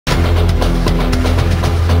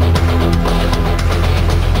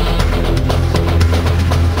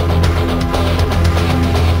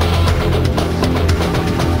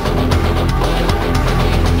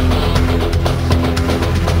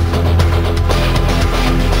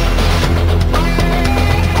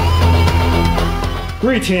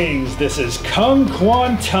Greetings, this is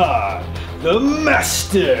Kwon Todd, the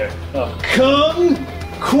master of Kwon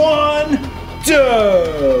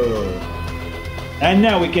Todd. And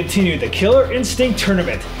now we continue the Killer Instinct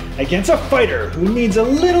tournament against a fighter who needs a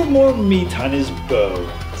little more meat on his bones.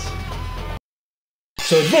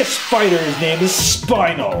 So this fighter's name is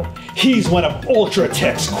Spinal. He's one of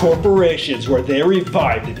Ultratech's corporations where they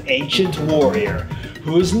revived an ancient warrior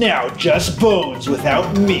who is now just bones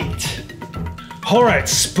without meat. Alright,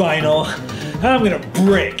 Spinal, I'm gonna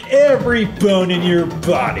break every bone in your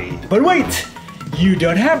body. But wait! You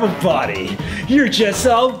don't have a body. You're just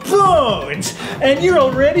all bones, and you're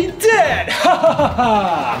already dead. Ha ha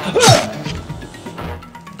ha!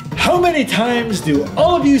 How many times do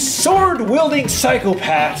all of you sword-wielding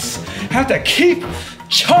psychopaths have to keep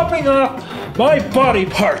chopping off my body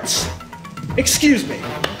parts? Excuse me.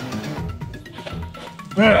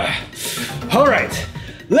 Alright,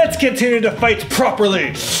 let's continue to fight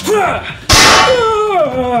properly.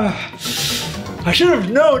 I should have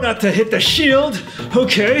known not to hit the shield.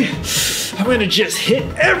 Okay, I'm gonna just hit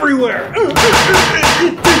everywhere.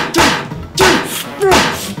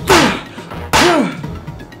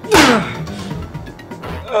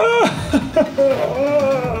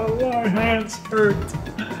 My hands hurt.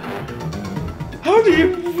 How do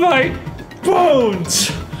you fight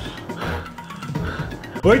bones?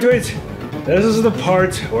 Wait. This is the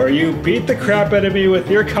part where you beat the crap out of me with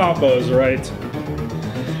your combos, right?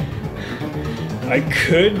 I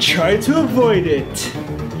could try to avoid it,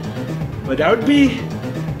 but that would be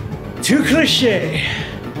too cliche.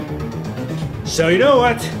 So you know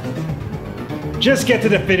what? Just get to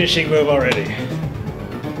the finishing move already.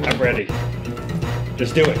 I'm ready.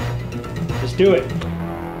 Just do it. Just do it.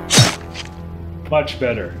 Much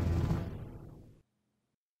better.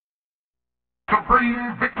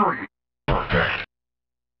 Supreme victory! Perfect.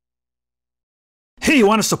 Hey, you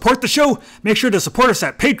want to support the show? Make sure to support us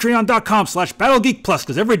at patreon.com/battlegeekplus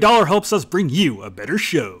because every dollar helps us bring you a better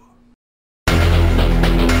show.